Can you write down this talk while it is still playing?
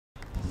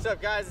What's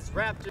up, guys? It's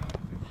Raptor.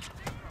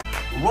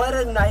 What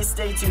a nice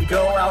day to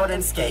go out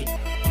and skate.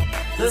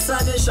 The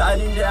sun is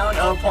shining down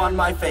upon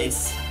my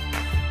face.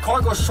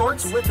 Cargo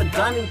shorts with a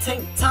diamond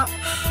tank top.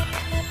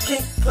 Kick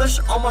push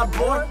on my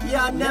board,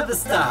 yeah, I never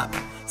stop.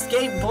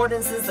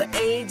 Skateboarding since the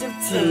age of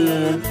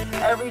 10.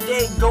 Every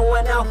day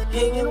going out,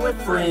 hanging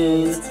with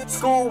friends.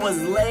 School was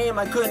lame,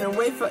 I couldn't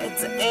wait for it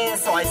to end.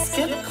 So I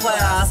skipped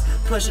class,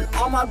 pushing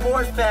on my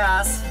board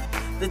fast.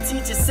 The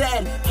teacher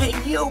said, hey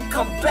you,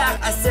 come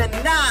back. I said,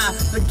 nah,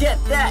 forget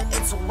that,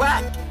 it's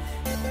whack.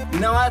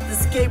 Now at the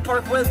skate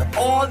park with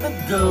all the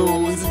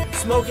goons,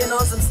 smoking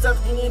on some stuff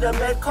you need a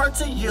med card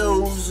to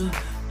use.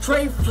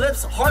 Tray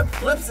flips, hard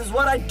flips is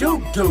what I do.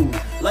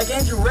 Like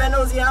Andrew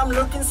Reynolds, yeah, I'm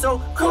looking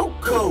so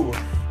cool.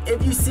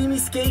 If you see me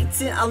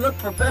skating, I look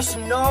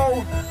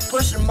professional.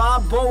 Pushing my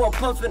bow while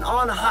puffing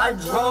on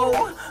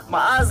hydro. My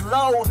eyes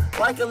low,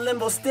 like a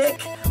limbo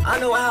stick. I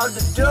know how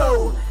to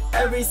do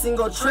every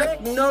single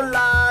trick, no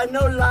lie.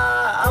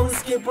 I will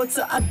skateboard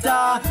till I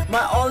die.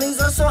 My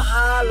ollies are so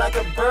high, like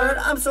a bird,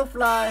 I'm so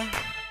fly.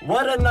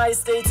 What a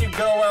nice day to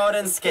go out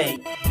and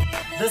skate.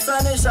 The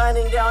sun is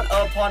shining down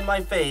upon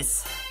my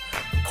face.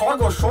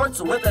 Cargo shorts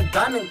with a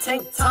diamond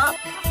tank top.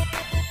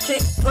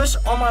 Kick push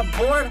on my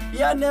board,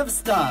 yeah, I never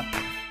stop.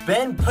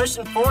 Been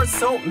pushing for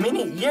so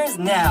many years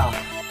now.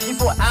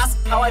 People ask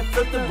how I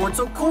flip the board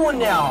so cool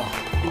now.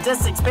 It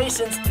just takes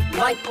patience,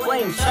 like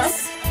playing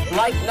chess.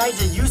 Like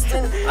Nigel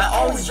Houston, I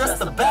always dress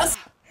the best.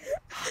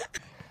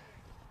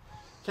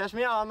 Catch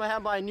me out, I'm gonna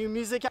have my new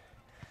music out.